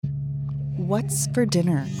What's for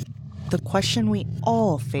dinner? The question we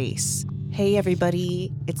all face. Hey,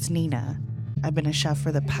 everybody, it's Nina. I've been a chef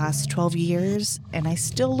for the past 12 years, and I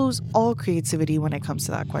still lose all creativity when it comes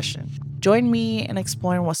to that question. Join me in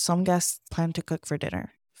exploring what some guests plan to cook for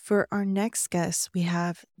dinner. For our next guest, we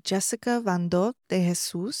have Jessica Vandot de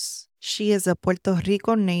Jesus. She is a Puerto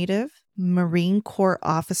Rico native, Marine Corps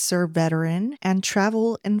officer veteran, and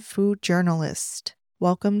travel and food journalist.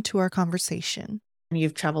 Welcome to our conversation.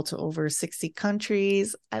 You've traveled to over 60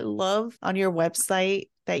 countries. I love on your website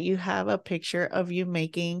that you have a picture of you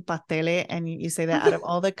making pastele, and you say that out of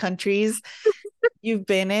all the countries you've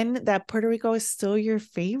been in, that Puerto Rico is still your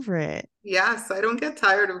favorite. Yes, I don't get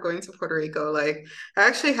tired of going to Puerto Rico. Like, I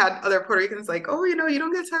actually had other Puerto Ricans like, oh, you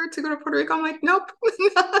don't get tired to go to Puerto Rico. I'm like, nope.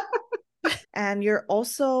 And you're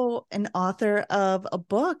also an author of a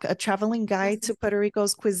book, A Traveling Yes, Guide yes. to Puerto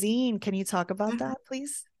Rico's Cuisine. Can you talk about that,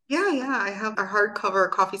 please? Yeah. I have a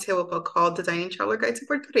hardcover coffee table book called The Dining Traveler Guide to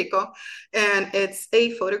Puerto Rico. And it's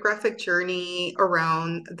a photographic journey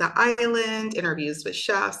around the island, interviews with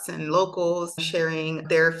chefs and locals, sharing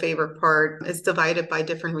their favorite part. It's divided by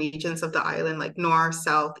different regions of the island, like north,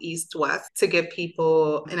 south, east, west, to give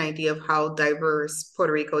people an idea of how diverse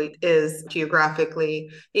Puerto Rico is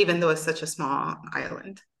geographically, even though it's such a small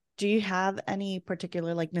island. Do you have any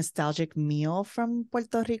particular nostalgic meal from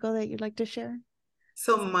Puerto Rico that you'd like to share?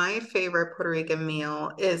 So my favorite Puerto Rican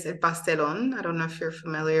meal is el pastelón. I don't know if you're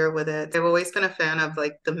familiar with it. I've always been a fan of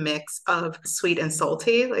like the mix of sweet and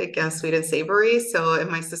salty, like sweet and savory. So if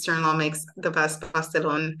my sister-in-law makes the best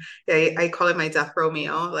pastelón, I call it my death row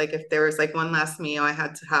meal. Like if there was like one last meal I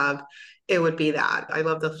had to have, it would be that. I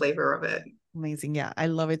love the flavor of it. Amazing. Yeah, I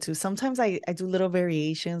love it too. Sometimes I do little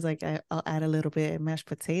variations, like I'll add a little bit of mashed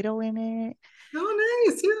potato in it. Oh,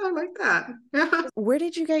 nice. Yeah, I like that. Yeah. Where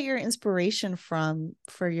did you get your inspiration from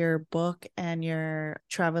for your book and your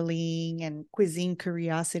traveling and cuisine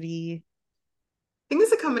curiosity? I think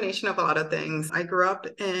it's a combination of a lot of things. I grew up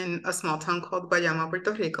in a small town called Guayama,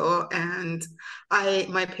 Puerto Rico, and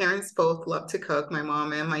my parents both love to cook, my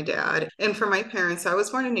mom and my dad. And for my parents, I was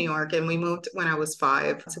born in New York and we moved when I was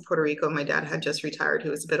 5 to Puerto Rico. My dad had just retired. He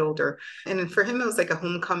was a bit older. And for him, it was like a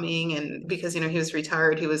homecoming. And because, he was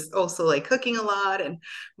retired, he was also like cooking a lot. And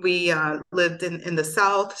we lived in the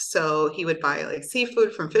South. So he would buy like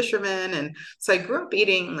seafood from fishermen. And so I grew up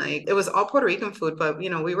eating like, it was all Puerto Rican food, but,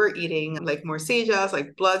 we were eating like morcilla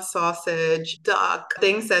like blood sausage, duck,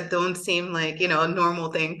 things that don't seem like, a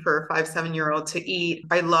normal thing for a 5, 7-year-old to eat.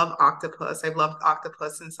 I love octopus. I've loved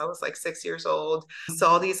octopus since I was like 6 years old. So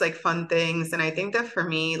all these like fun things. And I think that for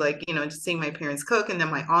me, like, just seeing my parents cook and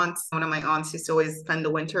then my aunts, one of my aunts used to always spend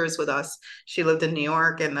the winters with us. She lived in New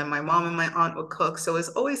York and then my mom and my aunt would cook. So it was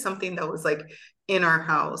always something that was like in our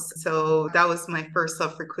house. So that was my first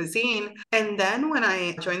love for cuisine. And then when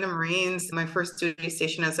I joined the Marines, my first duty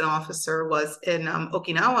station as an officer was in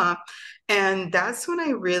Okinawa. And that's when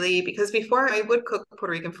I really, because before I would cook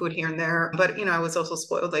Puerto Rican food here and there, but I was also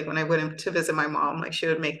spoiled. Like when I went to visit my mom, like she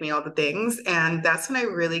would make me all the things. And that's when I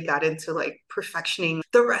really got into like perfectioning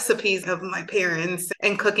the recipes of my parents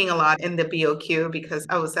and cooking a lot in the BOQ because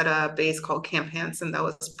I was at a base called Camp Hansen that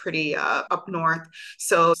was pretty up north.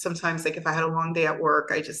 So sometimes, like if I had a long day at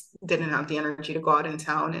work, I just didn't have the energy to go out in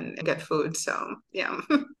town and get food. So yeah.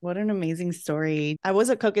 What an amazing story. I was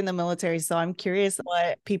a cook in the military, so I'm curious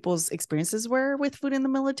what people's experiences were with food in the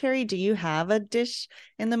military. Do you have a dish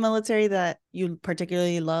in the military that you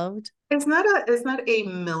particularly loved? It's not a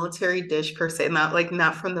military dish per se,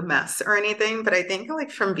 not from the mess or anything, but I think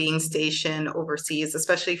like from being stationed overseas,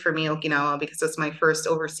 especially for me, Okinawa, because it's my first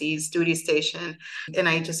overseas duty station, and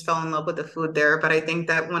I just fell in love with the food there. But I think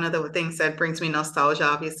that one of the things that brings me nostalgia,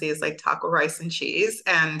 obviously, is like taco rice and cheese.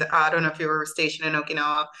 And I don't know if you were stationed in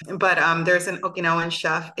Okinawa, but there's an Okinawan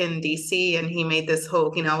chef in DC, and he made this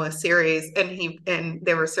whole Okinawa series, and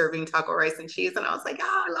they were serving taco rice and cheese, and I was like,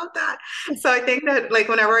 oh, I love that. So I think that like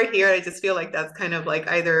whenever I hear it, I just feel like that's kind of like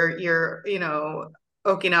either you're,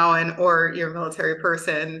 Okinawan or you're a military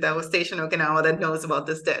person that was stationed in Okinawa that knows about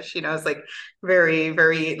this dish. It's like very,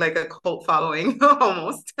 very like a cult following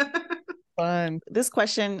almost. Fun. This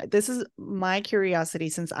is my curiosity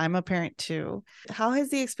since I'm a parent too. How has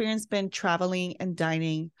the experience been traveling and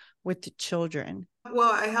dining with the children?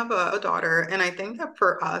 Well, I have a daughter, and I think that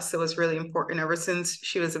for us, it was really important ever since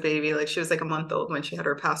she was a baby. Like she was like a month old when she had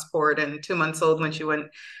her passport, and 2 months old when she went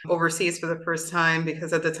overseas for the first time.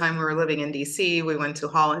 Because at the time we were living in DC, we went to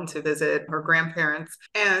Holland to visit her grandparents.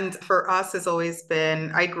 And for us, it's always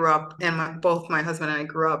been I grew up, and both my husband and I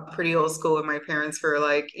grew up pretty old school with my parents for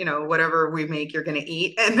like, whatever we make, you're going to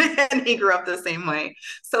eat. And he grew up the same way.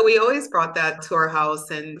 So we always brought that to our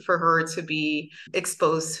house, and for her to be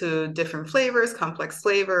exposed to to different flavors, complex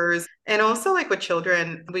flavors. And also, like with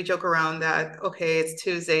children, we joke around that, okay, it's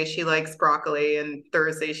Tuesday, she likes broccoli, and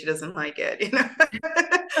Thursday, she doesn't like it, you know?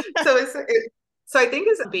 So so I think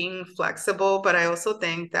it's being flexible, but I also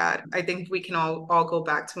think that I think we can all go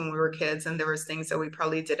back to when we were kids and there was things that we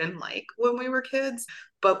probably didn't like when we were kids,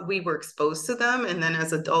 but we were exposed to them. And then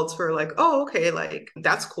as adults, we're like, oh, okay, like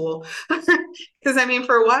that's cool. Because I mean,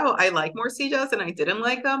 for a while, I like morcillas and I didn't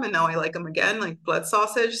like them. And now I like them again, like blood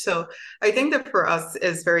sausage. So I think that for us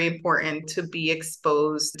is very important to be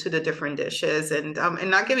exposed to the different dishes and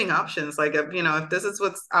not giving options. Like, if this is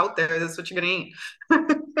what's out there, this is what you're going to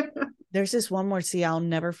eat. There's this one more see I'll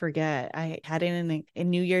never forget. I had it in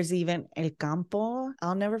New Year's Eve in El Campo.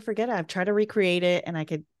 I'll never forget it. I've tried to recreate it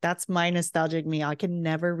and that's my nostalgic meal. I can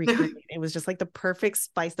never recreate it. It was just like the perfect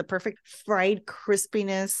spice, the perfect fried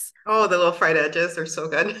crispiness. Oh, the little fried edges are so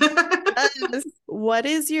good. Yes. What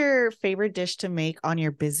is your favorite dish to make on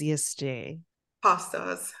your busiest day?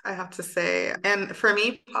 Pastas, I have to say. And for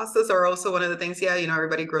me, pastas are also one of the things, yeah,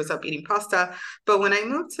 everybody grows up eating pasta. But when I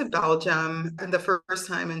moved to Belgium the first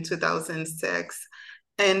time in 2006,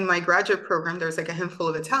 in my graduate program, there's like a handful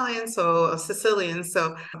of Italians, so of Sicilians.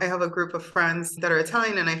 So I have a group of friends that are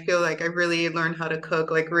Italian, and I feel like I really learned how to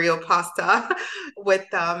cook like real pasta with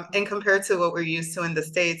them. And compared to what we're used to in the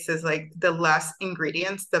States, is like the less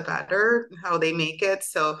ingredients, the better how they make it.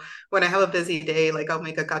 So when I have a busy day, like I'll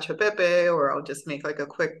make a cacio pepe, or I'll just make like a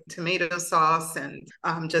quick tomato sauce, and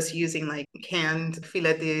just using like canned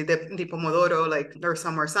filet di pomodoro, like or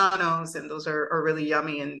some marsanos, and those are really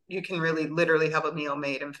yummy. And you can really literally have a meal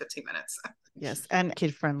made in 15 minutes. Yes, and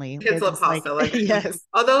kid friendly. Kids They're love just like, pasta. Like, yes.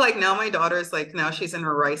 although like now my daughter's like now she's in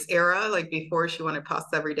her rice era. Like before she wanted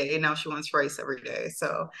pasta every day, now she wants rice every day.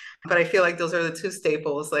 So, but I feel like those are the two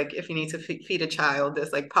staples. Like if you need to feed a child,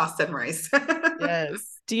 there's like pasta and rice.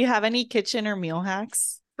 Yes. Do you have any kitchen or meal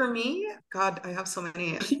hacks? For me, God, I have so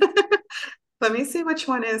many. Let me see which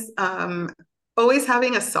one is always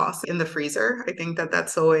having a sauce in the freezer. I think that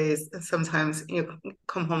that's always sometimes you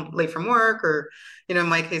come home late from work or in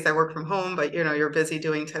my case I work from home, but you're busy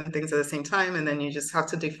doing 10 things at the same time and then you just have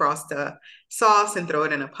to defrost a sauce and throw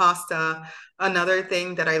it in a pasta. Another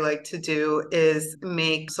thing that I like to do is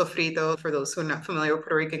make sofrito for those who are not familiar with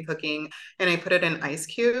Puerto Rican cooking. And I put it in ice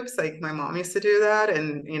cubes. Like my mom used to do that.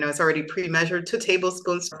 And, it's already pre-measured 2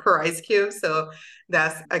 tablespoons per ice cube. So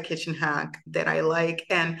that's a kitchen hack that I like.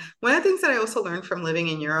 And one of the things that I also learned from living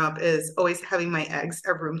in Europe is always having my eggs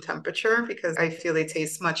at room temperature because I feel they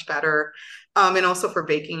taste much better. And also for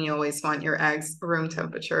baking, you always want your eggs room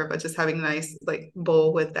temperature, but just having a nice like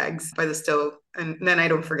bowl with eggs by the stove. And then I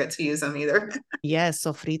don't forget to use them either. Yes,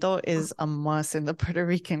 sofrito is a must in the Puerto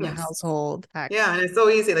Rican Yes. household. Yeah, and it's so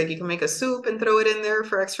easy. Like you can make a soup and throw it in there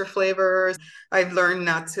for extra flavors. I've learned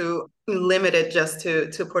not to limit it just to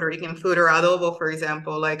Puerto Rican food or adobo, for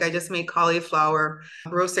example. Like I just made cauliflower,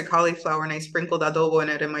 roasted cauliflower, and I sprinkled adobo in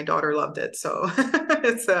it, and my daughter loved it. So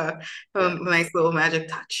it's a Yeah. nice little magic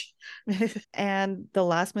touch. And the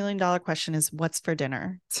last $1 million question is what's for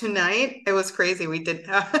dinner? Tonight, it was crazy.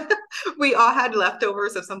 We all had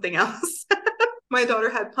leftovers of something else. My daughter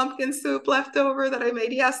had pumpkin soup left over that I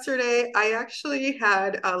made yesterday. I actually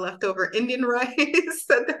had leftover Indian rice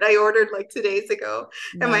that I ordered like 2 days ago.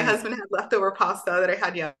 And my Nice. husband had leftover pasta that I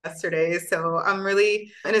had yesterday. So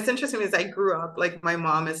and it's interesting because I grew up like my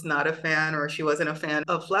mom is not a fan or she wasn't a fan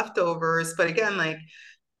of leftovers. But again, like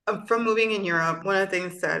from moving in Europe, one of the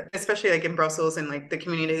things that, especially like in Brussels and like the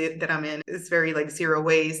community that I'm in, is very like zero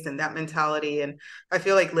waste and that mentality. And I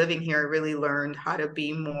feel like living here, I really learned how to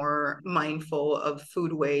be more mindful of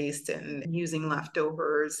food waste and using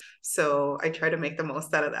leftovers. So I try to make the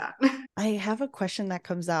most out of that. I have a question that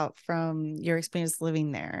comes out from your experience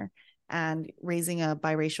living there and raising a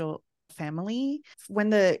biracial family. When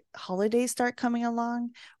the holidays start coming along,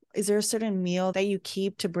 is there a certain meal that you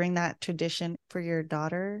keep to bring that tradition for your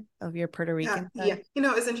daughter of your Puerto Yeah, Rican yeah. side?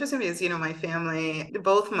 It's interesting because, my family,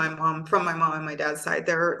 both from my mom and my dad's side,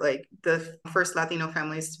 they're like the first Latino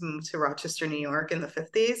families to move to Rochester, New York in the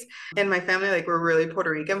 50s. And my family, like, we're really Puerto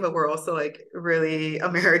Rican, but we're also like really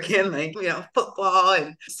American, like, football.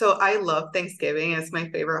 And so I love Thanksgiving. It's my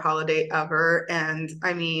favorite holiday ever. And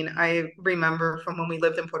I mean, I remember from when we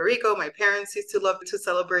lived in Puerto Rico, my parents used to love to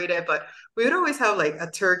celebrate it, but we would always have like a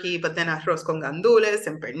turkey, but then arroz con gandules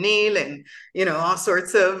and pernil and all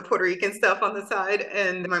sorts of Puerto Rican stuff on the side.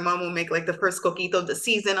 And my mom will make like the first coquito of the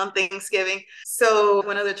season on Thanksgiving. So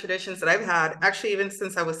one of the traditions that I've had, actually, even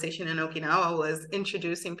since I was stationed in Okinawa, was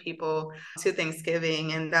introducing people to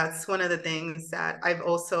Thanksgiving. And that's one of the things that I've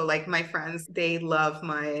also, like my friends, they love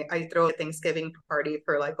I throw a Thanksgiving party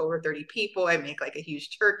for like over 30 people. I make like a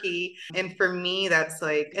huge turkey. And for me, that's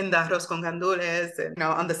like in the arroz con gandules and,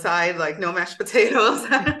 on the side, like no mashed potatoes,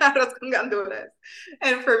 arroz con gandules.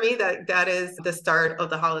 And for me, that is the start of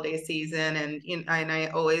the holiday season. And I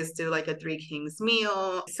always do like a Three Kings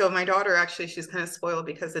meal. So my daughter, actually, she's kind of spoiled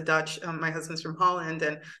because the Dutch, my husband's from Holland,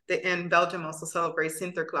 and in Belgium also celebrate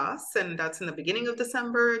Sinterklaas, and that's in the beginning of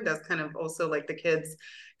December. That's kind of also like the kids,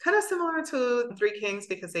 kind of similar to Three Kings,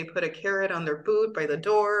 because they put a carrot on their boot by the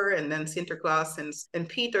door, and then Sinterklaas and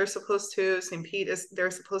Pete are supposed to. St. Pete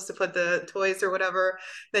they're supposed to put the toys or whatever.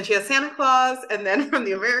 Then she has Santa Claus, and then from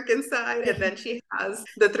the American side, and then she has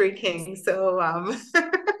the Three Kings. So I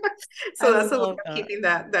so that's a way love of that. keeping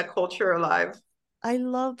that culture alive. I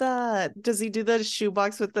love that. Does he do the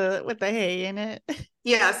shoebox with the hay in it?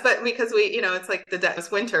 Yes, but because it's like the dead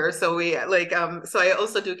it's winter, so we like so I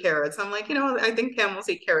also do carrots. I'm like, I think camels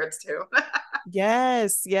eat carrots too.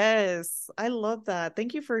 Yes, yes. I love that.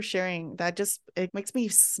 Thank you for sharing. That just it makes me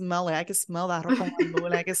smell it. I can smell that.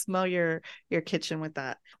 I can smell your kitchen with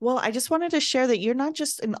that. Well, I just wanted to share that you're not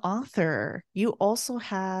just an author. You also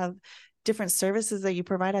have different services that you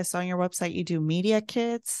provide. I saw on your website you do media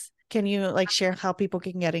kits. Can you like share how people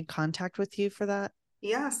can get in contact with you for that?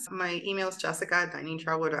 Yes, my email is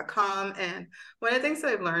jessica@diningtraveler.com. And one of the things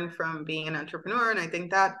that I've learned from being an entrepreneur, and I think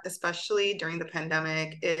that especially during the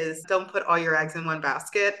pandemic, is don't put all your eggs in one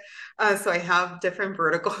basket. So I have different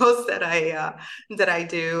verticals that I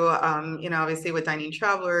do. Obviously with Dining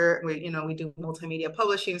Traveler, we do multimedia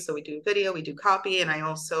publishing, so we do video, we do copy, and I'm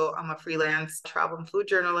a freelance travel and food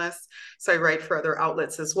journalist, so I write for other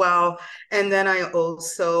outlets as well. And then I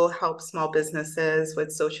also help small businesses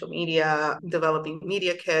with social media, developing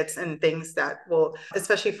media kits and things that will,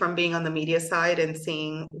 especially from being on the media side and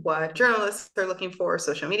seeing what journalists are looking for,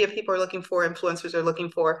 social media people are looking for, influencers are looking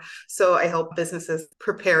for. So I help businesses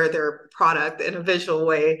prepare their product in a visual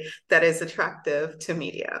way that is attractive to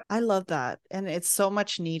media. I love that. And it's so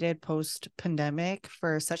much needed post pandemic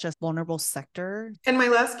for such a vulnerable sector. And my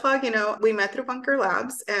last plug, we met through Bunker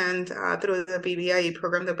Labs and through the BBIE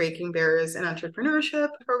program, the Breaking Barriers in Entrepreneurship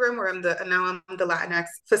program, where I'm the Latinx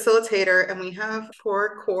facilitator, and we have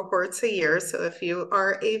 4 cohorts a year. So if you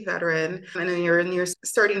are a veteran and you're in your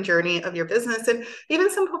starting journey of your business, and even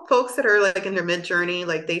some folks that are like in their mid journey,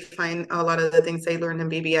 like they find a lot of the things they learned in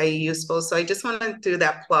BBIE useful. So I just want to do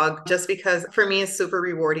that plug, just because for me it's super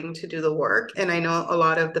rewarding to do the work, and I know a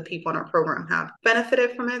lot of the people in our program have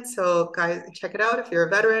benefited from it. So guys, check it out if you're a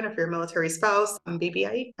veteran, if you're a military spouse on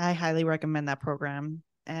BBIE. I highly recommend that program.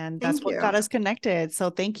 And that's Thank what you. got us connected.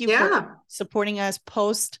 So thank you for Yeah. supporting us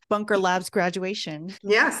post Bunker Labs graduation.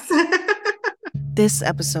 Yes. This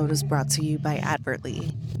episode is brought to you by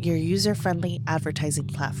Advertly, your user friendly advertising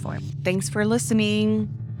platform. Thanks for listening.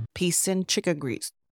 Peace and chicken grease.